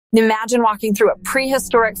Imagine walking through a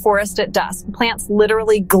prehistoric forest at dusk, plants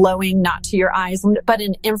literally glowing not to your eyes, but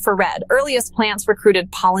in infrared. Earliest plants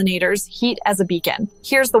recruited pollinators, heat as a beacon.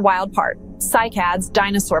 Here's the wild part. Cycads,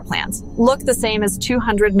 dinosaur plants, look the same as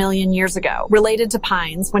 200 million years ago. Related to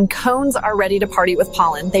pines, when cones are ready to party with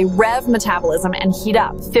pollen, they rev metabolism and heat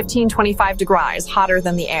up 15-25 degrees hotter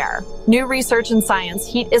than the air. New research in science,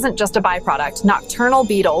 heat isn't just a byproduct. Nocturnal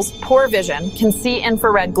beetles, poor vision, can see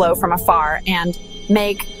infrared glow from afar and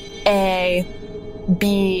make a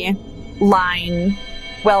beetle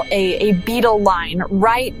line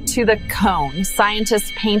right to the cone.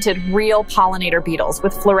 Scientists painted real pollinator beetles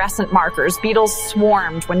with fluorescent markers. Beetles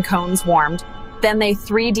swarmed when cones warmed. Then they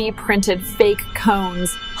 3D printed fake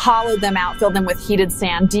cones, hollowed them out, filled them with heated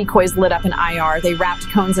sand. Decoys lit up in IR. They wrapped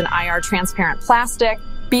cones in IR transparent plastic.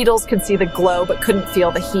 Beetles could see the glow but couldn't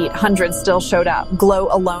feel the heat. Hundreds still showed up. Glow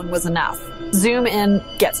alone was enough. Zoom in,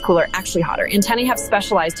 gets cooler, actually hotter. Antennae have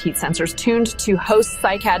specialized heat sensors tuned to host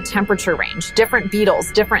cycad temperature range. Different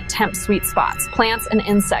beetles, different temp sweet spots. Plants and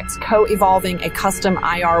insects co-evolving a custom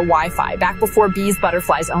IR Wi-Fi. Back before bees,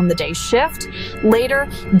 butterflies owned the day shift. Later,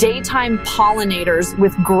 daytime pollinators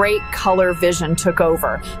with great color vision took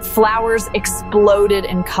over. Flowers exploded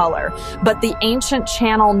in color. But the ancient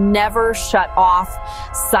channel never shut off.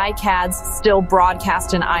 Cycads still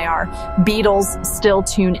broadcast in IR. Beetles still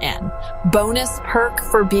tune in. Bonus perk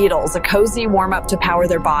for beetles, a cozy warm-up to power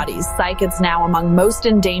their bodies. Cycads now among most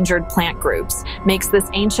endangered plant groups makes this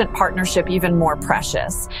ancient partnership even more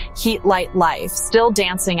precious. Heat, light, life, still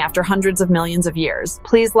dancing after hundreds of millions of years.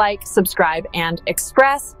 Please like, subscribe, and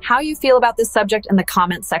express how you feel about this subject in the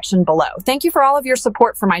comment section below. Thank you for all of your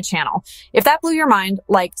support for my channel. If that blew your mind,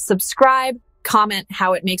 like, subscribe, comment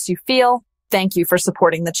how it makes you feel. Thank you for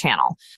supporting the channel.